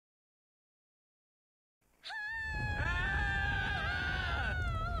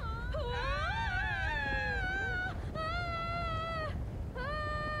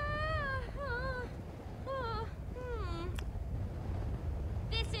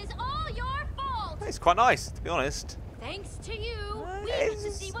It's quite nice, to be honest. Thanks to you, we get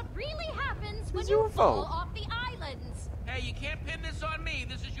to see what really happens when your you fall fault. off the islands. Hey, you can't pin this on me.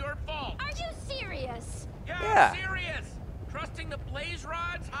 This is your fault. Are you serious? Yeah, I'm serious. Trusting the blaze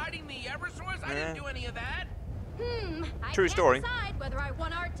rods, hiding the Eversource. I didn't do any of that. I True story. can't decide whether I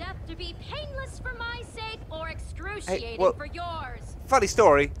want our death to be painless for my sake or excruciating well- for yours. Funny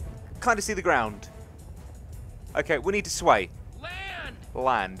story. Kind of see the ground. Okay, we need to sway. Land.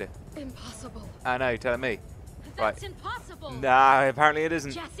 Land. Impossible. I know, telling me. That's Right. impossible. Nah, apparently it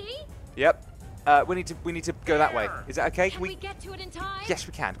isn't. Jesse? Yep. We need to go that way. Is that okay? Can we get to it in time? Yes,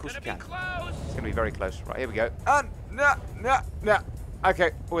 we can. Of course we Gonna can. be close. It's gonna be very close. Right, here we go. No.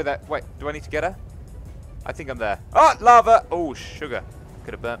 Okay, we're there. Wait, do I need to get her? I think I'm there. Oh, lava! Oh, sugar.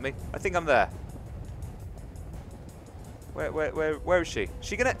 Could have burnt me. I think I'm there. Where is she?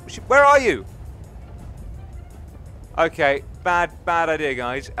 Where are you? Okay, bad idea,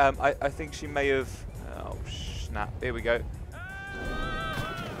 guys. I think she may have. Oh snap! Here we go.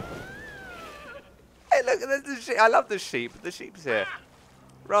 Hey, look at the sheep. I love the sheep. The sheep's here.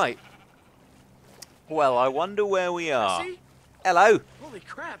 Right. Well, I wonder where we are. See? Hello. Holy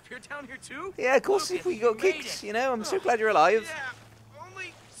crap! You're down here too? Yeah, of course. Lucas, We got you made kicks. it. You know, I'm so glad you're alive. Yeah,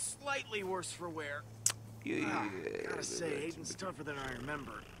 only slightly worse for wear. Gotta say, Aiden's tougher than I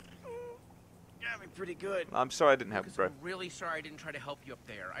remembered. Got me pretty good. I'm sorry I didn't help you, Lucas, bro. I'm really sorry I didn't try to help you up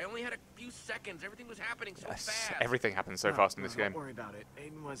there. I only had a few seconds. Everything was happening so fast. Everything happens so fast in this game. Don't worry about it.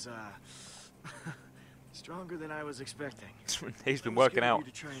 Aiden was, stronger than I was expecting. He's been It was working good of out. you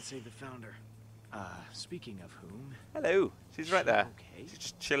to try and save the founder. Speaking of whom, Hello. She's right there. okay? She's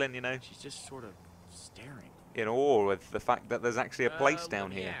just chilling, you know, She's just sort of staring. in awe with the fact that there's actually a place Let down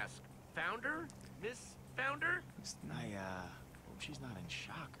me here. ask, Founder? Miss Founder? I hope she's not in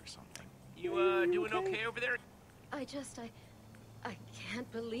shock or something. You, doing okay over there? I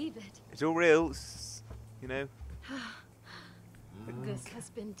can't believe it. It's all real, you know. This has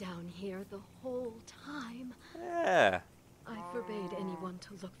been down here the whole time. Yeah. I forbade anyone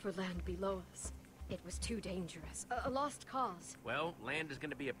to look for land below us. It was too dangerous. A lost cause. Well, land is going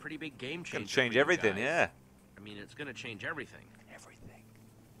to be a pretty big game changer. Gonna change for you everything, guys. yeah. I mean, it's going to change everything. Everything.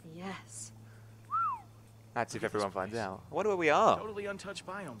 Yes. That's if Look at this everyone finds place. out. I wonder where we are. Totally untouched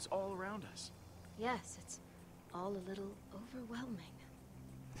biomes all around us. Yes, it's all a little overwhelming.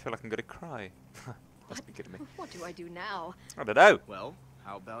 I feel like I'm gonna cry. Must be kidding me. What do I do now? I don't know. Well,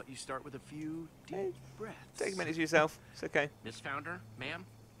 how about you start with a few deep breaths? Take a minute to yourself. It's okay. Miss Founder, ma'am,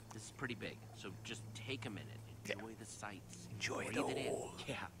 this is pretty big, so just take a minute. Enjoy the sights. Enjoy it Breathe in. all.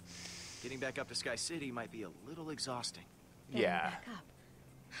 Yeah. Getting back up to Sky City might be a little exhausting. Getting Yeah. back up.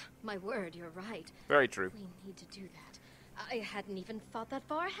 My word, you're right. Very true. We need to do that. I hadn't even thought that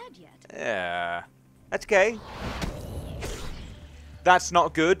far ahead yet. Yeah. That's okay. That's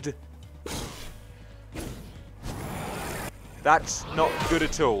not good. That's not good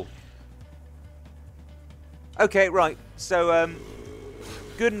at all. Okay, right. So,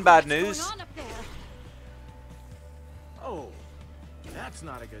 good and bad news. What's going on up there? Oh, that's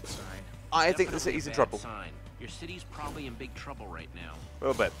not a good sign. I think the Definitely city's a in bad trouble. Sign. Your city's probably in big trouble right now. A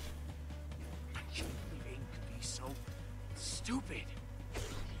little bit. I can't believe Aiden could be so stupid.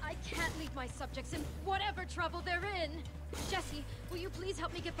 I can't leave my subjects in whatever trouble they're in. Jesse, will you please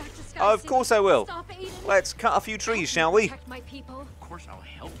help me get back to Sky Oh, of City? course I will. Stop Aiden. Let's cut a few trees, Help me shall we? Protect my people. Of course I'll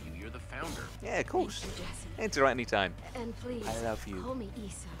help you. You're the founder. Yeah, of course. Thank you, Jesse. It's all right anytime. And please, I love you. call me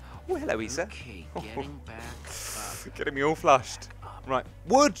Issa. Oh, hello, Issa. Okay, getting back up. Getting me all flushed. Right.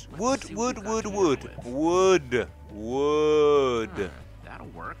 Wood. That'll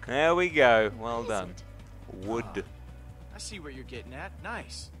work. There we go. Well What is done. it? Wood. I see what you're getting at.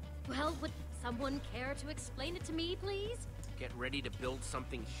 Nice. Well, would someone care to explain it to me, please? Get ready to build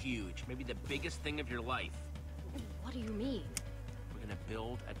something huge. Maybe the biggest thing of your life. What do you mean? We're gonna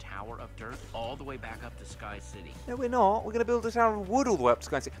build a tower of dirt all the way back up to Sky City. No, we're not. We're going to build a tower of wood all the way up to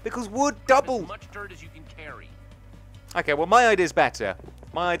Sky City. Because wood As doubled. much dirt as you can carry. Okay, well, my idea's better.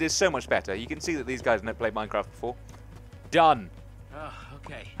 My idea's so much better. You can see that these guys have never played Minecraft before. Done.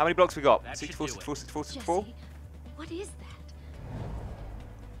 Okay. How many blocks we got? That should 64, do 64, it. 64, 64? Jesse, what is that?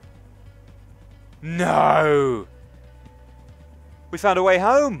 No! We found a way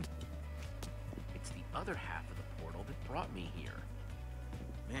home. It's the other half of the portal that brought me here.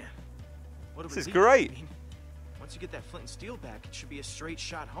 Man, what This do we is do? great. I mean, once you get that flint and steel back, it should be a straight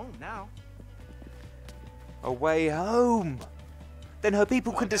shot home now. A way home. Then her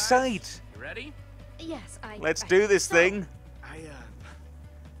people can guys? decide. You ready? Yes, Let's do this thing. I think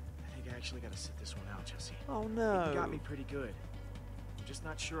I actually gotta sit this one out, Jesse. Oh, You no. got me pretty good. I'm just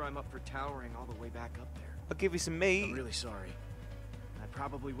not sure I'm up for towering all the way back up there. I'll give you some I'm meat. really sorry. I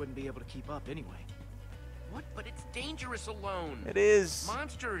probably wouldn't be able to keep up anyway. What? But it's dangerous alone. It is.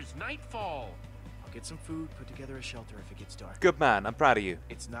 Monsters, nightfall. I'll get some food, put together a shelter if it gets dark. Good man. I'm proud of you.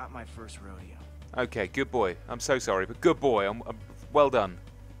 It's not my first rodeo. Okay, good boy. I'm so sorry, but good boy. I'm well done.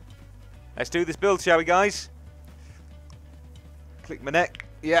 Let's do this build, shall we, guys? Click my neck.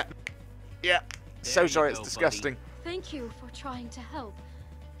 Yeah. Yeah. So There you sorry, go, it's disgusting. Thank you for trying to help.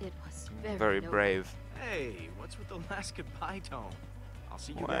 It was Very noble. brave. Hey, what's with the last goodbye tone? I'll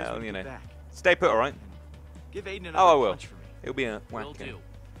see you guys Well, when you you know. get back. Stay put, alright? Give Aiden another Oh, I will. punch for me. It'll be a Will whack. do.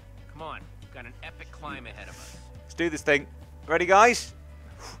 Come on, we've got an epic climb ahead of us. Let's do this thing. Ready, guys?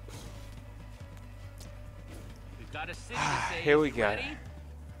 We've got a city to save. Here we You go. ready?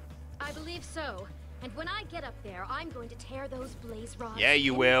 I believe so. And when I get up there, I'm going to tear those blaze rods. Yeah,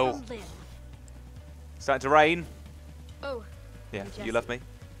 you limb will. from limb. Starting to rain. Oh, Yeah, Jesse, you love me?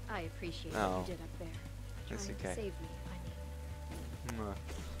 I appreciate Oh. what you did up there. That's Trying okay. to save me, I mean. Mwah.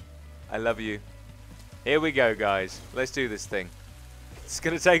 I love you. Here we go, guys. Let's do this thing. It's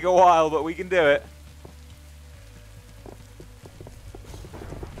going to take a while, but we can do it.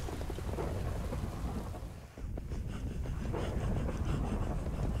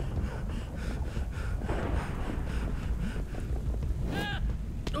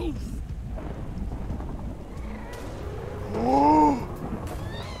 No,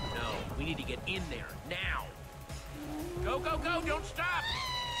 we need to get in there now. Go, go, go! Don't stop!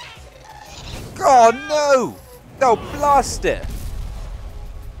 Oh, no! No, blast it!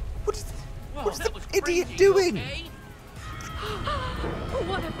 Whoa, What's that the was idiot crazy. doing? You okay?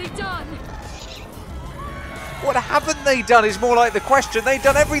 What have they done? What haven't they done is more like the question. They've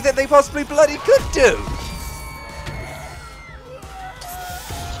done everything they possibly bloody could do!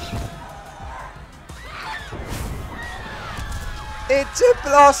 It's a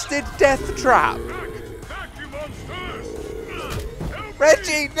blasted death trap! Back, you monsters!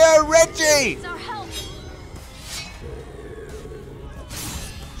 Reggie, no, Reggie! Needs our help.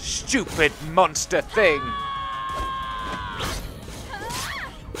 Stupid monster thing!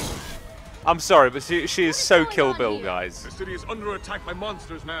 I'm sorry, but she is so Kill Bill, guys. The city is under attack by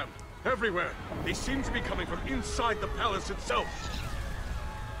monsters, ma'am. Everywhere. They seem to be coming from inside the palace itself.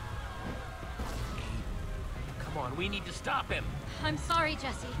 Come on, we need to stop him. I'm sorry,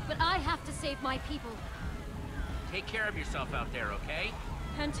 Jesse, but I have to save my people. Take care of yourself out there, okay?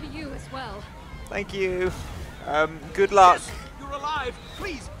 And to you as well. Thank you. Good luck. You're alive.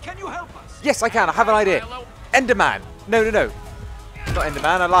 Please, can you help us? Yes, I can. I have an idea. Milo. Enderman. No, no, no. Not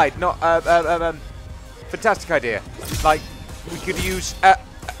Enderman. I lied. Not, fantastic idea. Like, we could use, an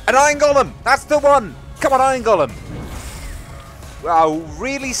Iron Golem. That's the one. Come on, Iron Golem. Wow,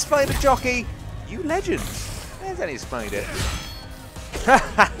 really, Spider Jockey? You legend. There's any Spider.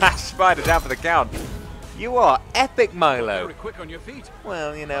 Spider down for the count. You are epic, Milo. Very quick on your feet.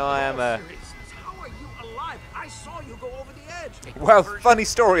 Well, you know, I am a... How are you alive? I saw you go over the edge. Well, funny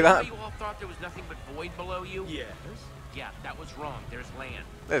story, that. You all thought there was nothing but void below you? Yes. Yeah, that was wrong. There's land.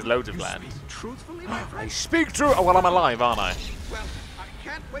 There's loads of land. Truthfully, my I friend. speak true. Oh, well, I'm alive, aren't I? Well, I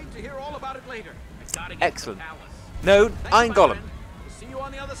can't wait to hear all about it later. I gotta get Excellent. to the palace. No, Thank Iron you, my Golem. friend. We'll see you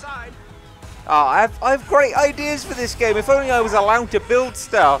on the other side. Oh, I have great ideas for this game. If only I was allowed to build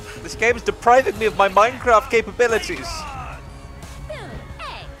stuff. This game is depriving me of my Minecraft capabilities.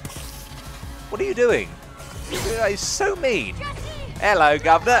 Hey, What are you doing? That is so mean. Jesse! Hello,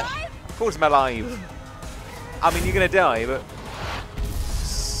 Governor. Alive? Of course I'm alive. I mean, you're going to die, but...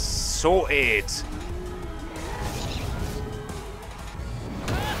 Sorted.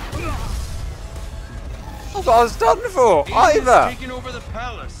 Oh, I was done for. Ivor. Taking over the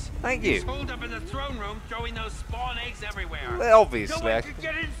palace. Thank you. He's holed up in the throne room, throwing those spawn eggs everywhere. Well, obviously. No one can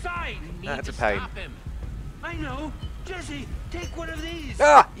get inside. We need That's to a pain. stop him. I know. Jesse, take one of these.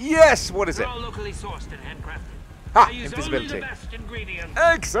 Ah, yes. What is They're it? all locally sourced and handcrafted. Ha, I use invisibility. only the best ingredients.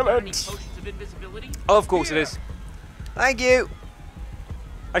 Any Excellent. potions of invisibility? Oh, of course it Here. is. Thank you.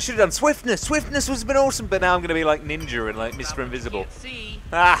 I should have done swiftness. Swiftness would have been awesome, but now I'm going to be like Ninja and like Mr. Invisible. Can't see.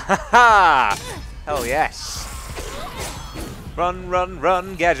 Ha ha ha! Hell yes. Run, run,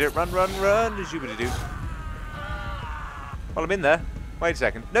 run, gadget. Run, run, run. Doobity-doo. Well, I'm in there. Wait a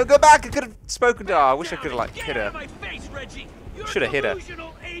second. No, go back. I could have spoken to her. I wish I could have like Get hit out her. of my face, Reggie. You're Should have hit her.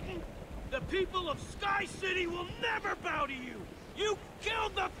 delusional, Aiden. The people of Sky City will never bow to you. You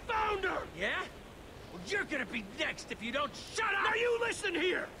killed the founder. Yeah? Well, you're gonna be next if you don't shut up. Now you listen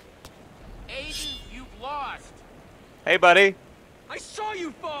here. Aiden, you've lost. Hey, buddy. I saw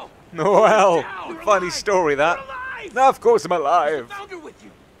you fall. Well, Down. You're funny alive. story that. You're alive. No, of course I'm The alive. founder with you.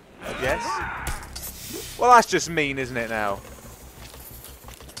 Yes. Well, that's just mean, isn't it now?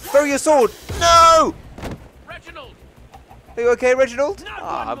 Throw your sword. No! Reginald. Are you okay, Reginald? Not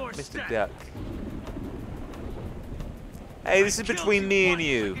Ah, one more Mr. step. Duck. Hey, this is Killed between me and once,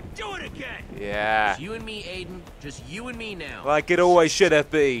 you. I can do it again. Yeah. You and me, Aiden. Just you and me now. Like it always should have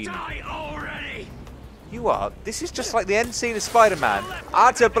been. Die already. You are. This is just like the end scene of Spider-Man.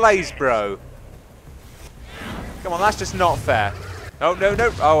 Utter blaze, bro. Come on, that's just not fair. Oh, no,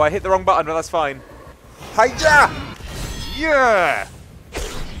 no. Oh, I hit the wrong button, but that's fine. Hiya! Yeah!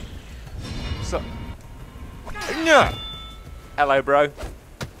 So. Yeah. Hello, bro.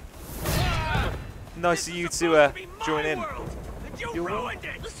 Nice of you to join in. You ruined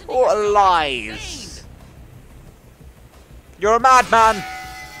it. What lies! You're a madman!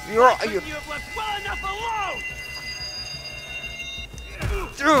 You're. You have left well enough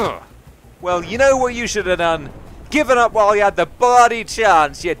alone. Ugh. Well, you know what you should have done? Given up while you had the bloody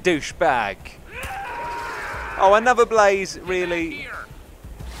chance, you douchebag. Oh, another blaze, really?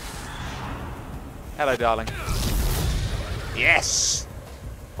 Hello, darling. Yes!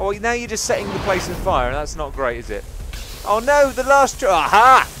 Oh, now you're just setting the place on fire, and that's not great, is it? Oh no, the last...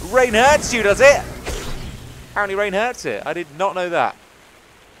 Aha! Rain hurts you, does it? Apparently rain hurts it. I did not know that.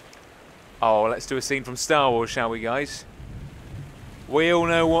 Oh, let's do a scene from Star Wars, shall we, guys? We all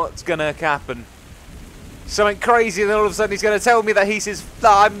know what's gonna happen. Something crazy, and then all of a sudden he's gonna tell me that he's his...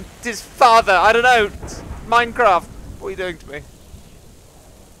 I'm his father. I don't know. It's Minecraft. What are you doing to me?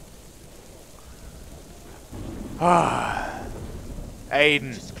 Ah, Aiden.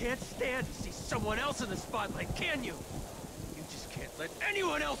 You just can't stand to see someone else in the spotlight, can you? You just can't let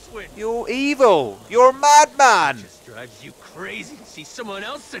anyone else win. You're evil. You're a madman. It just drives you crazy to see someone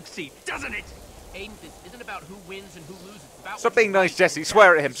else succeed, doesn't it? Aiden, this isn't about who wins and who loses. It's about Stop being nice, Jesse.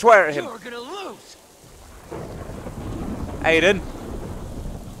 Swear at him. Swear at him. You're gonna lose. Aiden.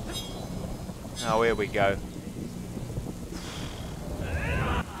 Oh, here we go.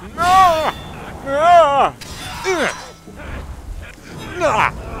 No!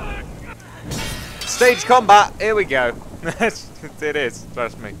 Stage combat. Here we go. It is.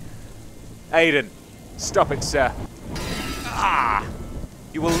 Trust me. Aiden, stop it, sir. Ah!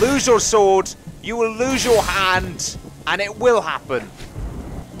 You will lose your sword. You will lose your hand, and it will happen.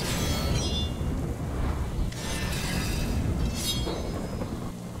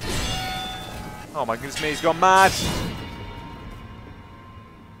 Oh my goodness me, he's gone mad.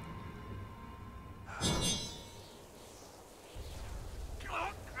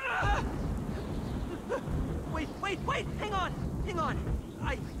 Wait, hang on.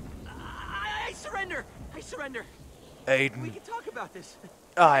 I surrender. I surrender. We Aiden, can talk about this.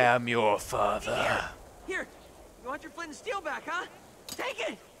 I am your father. Here, you want your flint and steel back, huh? Take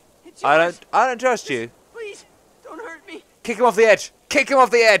it. It's I yours. don't trust you. Please, don't hurt me. Kick him off the edge. Kick him off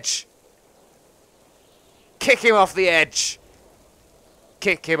the edge. Kick him off the edge.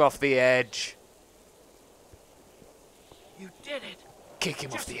 Kick him off the edge. You did it. Kick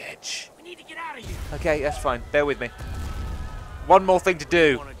him off the edge. We need to get out of here. Okay, that's fine. Bear with me. One more thing to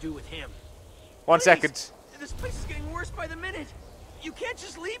do. What do you want to do with him? 1 Please. second. This place is getting worse by the minute. You can't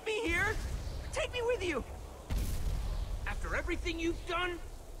just leave me here. Take me with you. After everything you've done,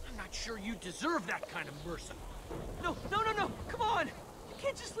 I'm not sure you deserve that kind of mercy. No. Come on. You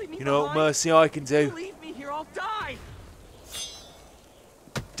can't just leave me You know what behind. mercy I can If you do? leave me here, I'll die.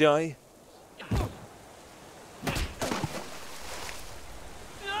 Die? No!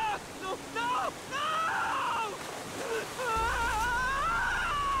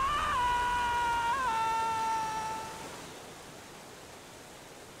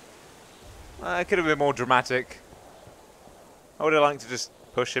 It could have been more dramatic. I would have liked to just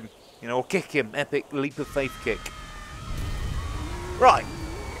push him, you know, or kick him. Epic leap of faith kick. Right.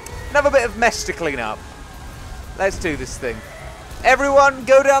 Another bit of mess to clean up. Let's do this thing. Everyone,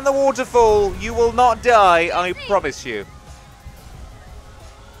 go down the waterfall. You will not die, I promise you.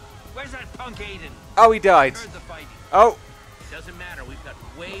 Where's that punk Aiden? Oh, he died. Heard the fighting. Oh, Doesn't matter. We've got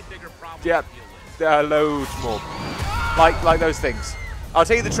way bigger problems yep. to deal with. There are loads more. Like those things. I'll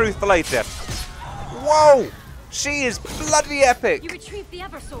tell you the truth for later. Whoa! She is bloody epic. You retrieved the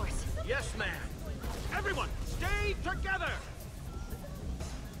Eversource. Yes, ma'am. Everyone, stay together.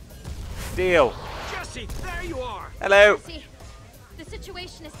 Deal. Jesse, there you are. Hello. See, the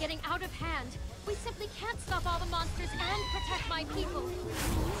situation is getting out of hand. We simply can't stop all the monsters and protect my people.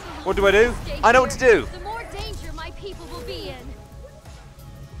 What do I do? Stay I know what to here. do. The more danger my people will be in.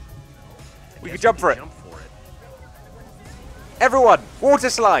 We can jump for it. Jump for it. Everyone, water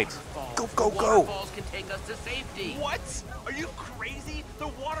slide. Go, go, The go. waterfalls can take us to safety. What? Are you crazy? The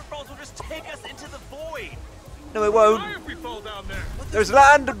waterfalls will just take us into the void. No, it won't. Why if we fall down there? There's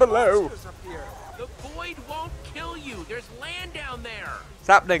land below. The void won't kill you. There's land down there. It's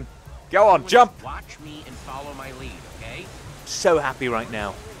happening. Go on, jump. Watch me and follow my lead, okay? So happy right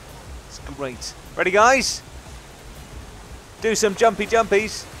now. It's great. Ready, guys? do some jumpy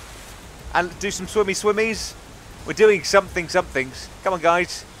jumpies, and do some swimmy swimmies. We're doing somethings. Come on,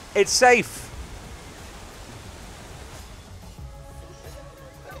 guys. It's safe.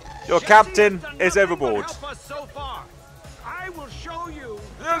 Your captain is overboard. So far. I will show you.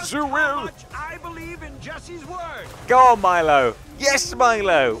 Yes, you how will. much I believe in Jesse's word. Go on, Milo. Yes,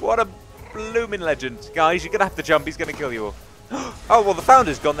 Milo. What a blooming legend. Guys, you're going to have to jump. He's going to kill you all. Oh, well, the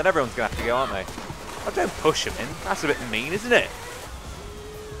founder's gone. Then everyone's going to have to go, aren't they? Oh, don't push him in. That's a bit mean, isn't it?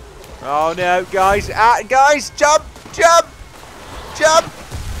 Oh, no, guys. Guys, jump. Jump. Jump.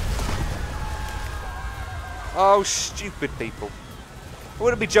 Oh, stupid people. I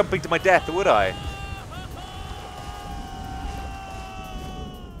wouldn't be jumping to my death, would I?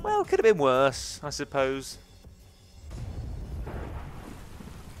 Well, could have been worse, I suppose.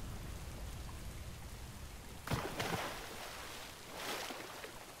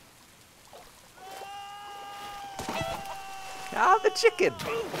 Ah, the chicken.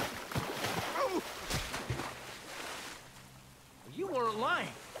 You weren't lying.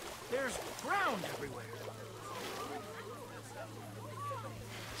 There's ground everywhere.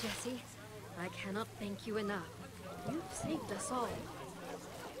 Jesse, I cannot thank you enough. You've saved us all.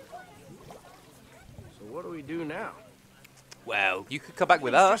 So what do we do now? Well, you could come back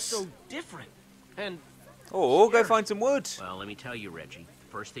with Things are us. so different. And Or go find some wood. Well, let me tell you, Reggie.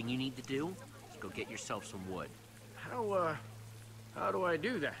 The first thing you need to do is go get yourself some wood. how do I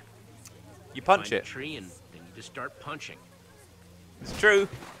do that? You punch Find it. a tree and then you just start punching. It's true.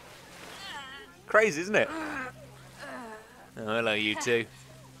 Crazy, isn't it? Oh, hello, you two.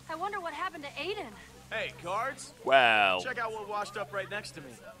 I wonder what happened to Aiden. Hey, guards. Wow. Check out what washed up right next to me.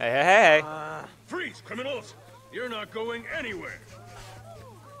 Hey. Freeze, criminals! You're not going anywhere.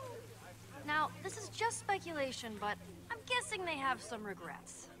 Now, this is just speculation, but I'm guessing they have some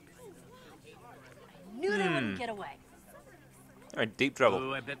regrets. I knew they wouldn't get away. They're in deep trouble.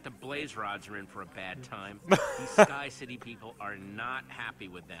 Ooh, I bet the blaze rods are in for a bad time. These Sky City people are not happy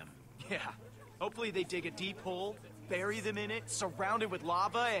with them. Yeah. Hopefully they dig a deep hole, bury them in it, surround it with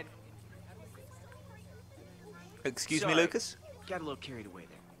lava, and... Excuse me, Sorry. Lucas? Got a little carried away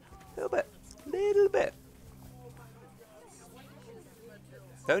there. Little bit. Little bit.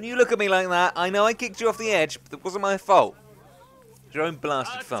 Don't you look at me like that. I know I kicked you off the edge, but it wasn't my fault. It's your own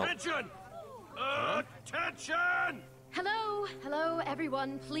blasted fault. Attention! Attention! Hello,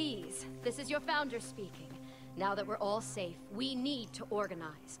 everyone, please. This is your founder speaking. Now that we're all safe, we need to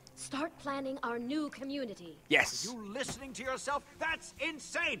organize. Start planning our new community. Yes. You listening to yourself? That's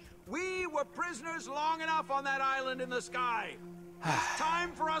insane! We were prisoners long enough on that island in the sky. It's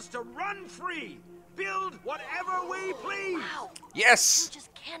time for us to run free. Build whatever we please. Wow. Yes. We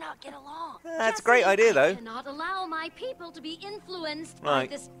just cannot get along. That's a great idea, though. I cannot allow my people to be influenced Right.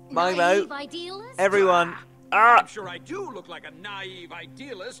 by this Milo, naive idealist. Everyone. I'm sure I do look like a naive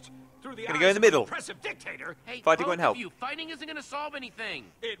idealist through the Gonna eyes go in the of middle. an oppressive dictator. Hey, Fighting both won't help. of you, fighting isn't gonna solve anything.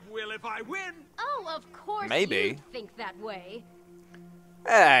 It will if I win. Oh, of course Maybe. you think that way.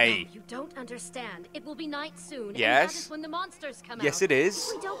 Hey. No, you don't understand. It will be night soon. Yes. And that is when the monsters come out. Yes, it is.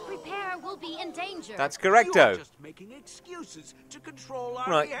 If we don't prepare, we'll be in danger. That's You're correcto. just making excuses to control our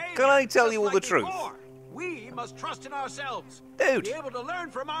Right, behavior. can I tell just you all like the truth? before. We must trust in ourselves. Dude. Be able to learn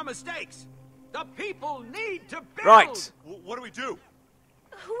from our mistakes. The people need to build. Right. What do we do?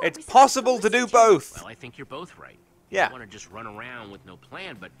 Who are It's we supposed possible to do listen both. Well, I think you're both right. Yeah. You don't want to just run around with no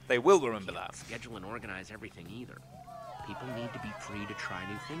plan, but They will remember that. schedule and organize everything either. People need to be free to try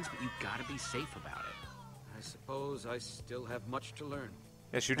new things, but you've got to be safe about it. I suppose I still have much to learn.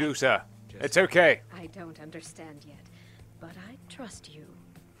 Yes, you do, sir. It's okay. I don't understand yet, but I trust you.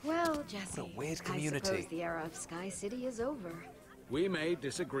 Well, Jesse, What a weird I community. suppose the era of Sky City is over. We may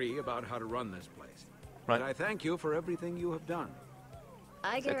disagree about how to run this place. Right. But I thank you for everything you have done.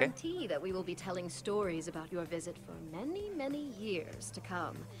 I okay. guarantee that we will be telling stories about your visit for many, many years to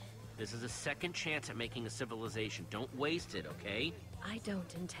come. This is a second chance at making a civilization. Don't waste it, okay? I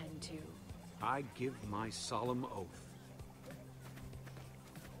don't intend to. I give my solemn oath.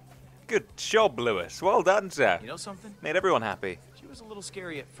 Good job, Lewis. Well done, sir. You know something? Made everyone happy. She was a little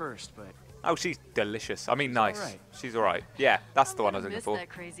scary at first, but Oh, she's delicious. I mean, nice. alright. She's all right. Yeah, that's the one I was I'm looking gonna for. miss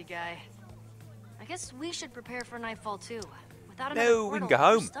that crazy guy. I guess we should prepare for nightfall too. Without No, another we can portal, go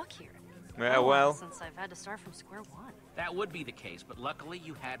we're home. stuck here. Yeah, Oh, well. since I've had to start from square one. That would be the case, but luckily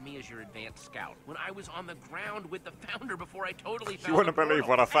you had me as your advanced scout. When I was on the ground with the founder before I totally found You wouldn't the believe portal.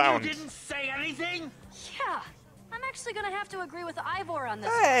 what I found. And you didn't say anything? Yeah, I'm actually gonna have to agree with Ivor on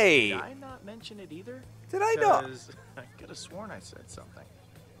this. Hey! did I not mention it either? Did I not? 'Cause I could have sworn I said something.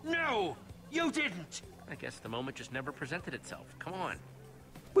 No, you didn't. I guess the moment just never presented itself. Come on.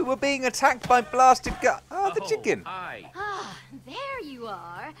 We were being attacked by blasted the chicken. Hi. Ah, there you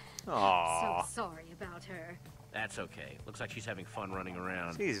are. Aww. So sorry about her. That's okay. Looks like she's having fun running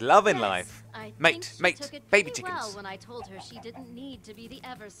around. She's loving Yes, life. I Mate, think she mate, took it baby pretty well chickens. when I told her she didn't need to be the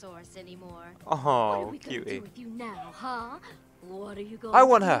Eversource anymore. What are Oh, we gonna do cutie. with you now, huh? What are you going I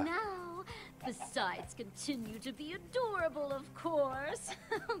want to do her. now? Besides, continue to be adorable, of course.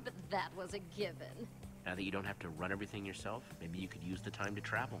 But that was a given. Now that you don't have to run everything yourself, maybe you could use the time to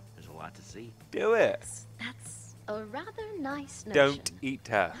travel. There's a lot to see. Do it. That's a rather nice notion. Don't eat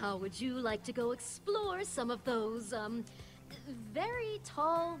her. How would you like to go explore some of those, very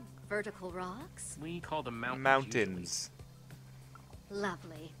tall vertical rocks? We call them mountains. Mountains.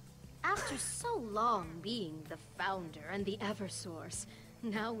 Lovely. After so long being the founder and the Eversource,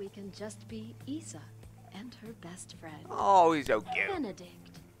 now we can just be Isa and her best friend, Oh, he's so cute.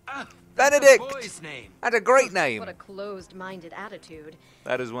 Benedict. Benedict! Boy's name. That's a great name. What a closed-minded attitude.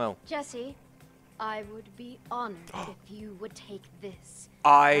 That as well. Jesse, I would be honored if you would take this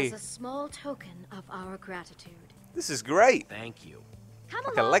I... as a small token of our gratitude. This is great. Thank you. Come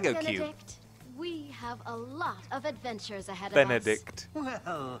Like a along, Lego cube. Benedict. We have a lot of adventures ahead Benedict.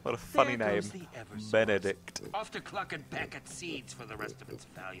 Well, What a funny there name. goes the Eversource. Benedict. Off to cluck and peck at seeds for the rest of its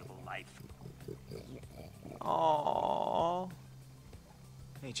valuable life. Aww.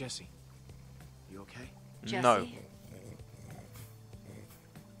 Hey, Jesse. You okay? Jesse. No.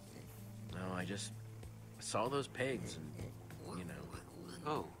 No, I just saw those pigs and, you know.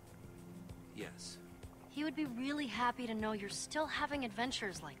 Oh, yes. He would be really happy to know you're still having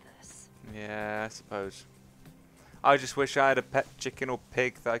adventures like this. Yeah, I suppose. I just wish I had a pet chicken or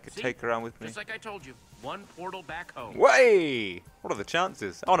pig that I could See? take around with me. Just like I told you, one portal back home. Way! What are the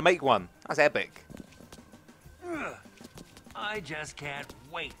chances? I want to make one. That's epic. I just can't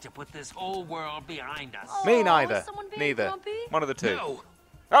wait to put this whole world behind us. Me Aw, neither. is someone being Neither. grumpy? One of the two. No,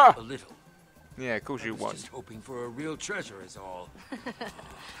 Ah! a little. Yeah, of course I you was won't. just hoping for a real treasure is all.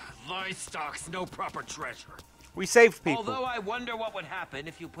 Livestock's no proper treasure. We saved people. Although I wonder what would happen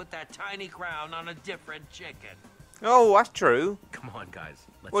if you put that tiny crown on a different chicken. Oh, that's true. Come on, guys.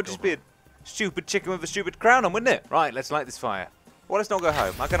 Let's Well, go just be a home. stupid chicken with a stupid crown on, wouldn't it? Right, let's light this fire. Well, let's not go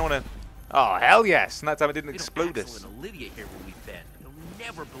home. I kind of want to... Oh, hell yes. And that time it didn't You know, explode Axel us. and Olivia here when we've been. You'll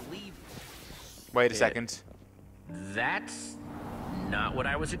never believe. Wait a Yeah. second. That's not what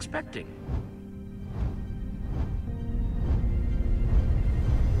I was expecting.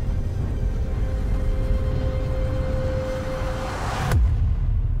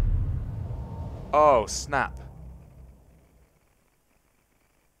 Oh, snap.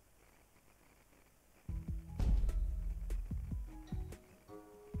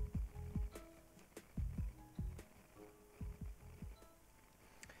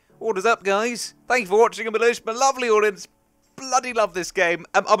 Orders up, guys. Thank you for watching, and my lovely audience. Bloody love this game.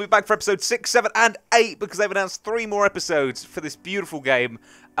 I'll be back for episode 6, 7, and 8 because they've announced 3 more episodes for this beautiful game.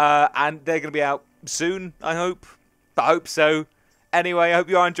 And they're going to be out soon, I hope. I hope so. Anyway, I hope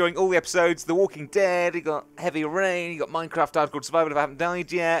you are enjoying all the episodes. The Walking Dead, you got Heavy Rain, you got Minecraft Hardcore Survival if I haven't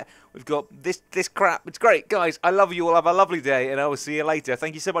died yet. We've got this crap. It's great. Guys, I love you all. Have a lovely day, and I will see you later.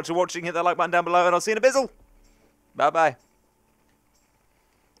 Thank you so much for watching. Hit that like button down below, and I'll see you in a bizzle. Bye-bye.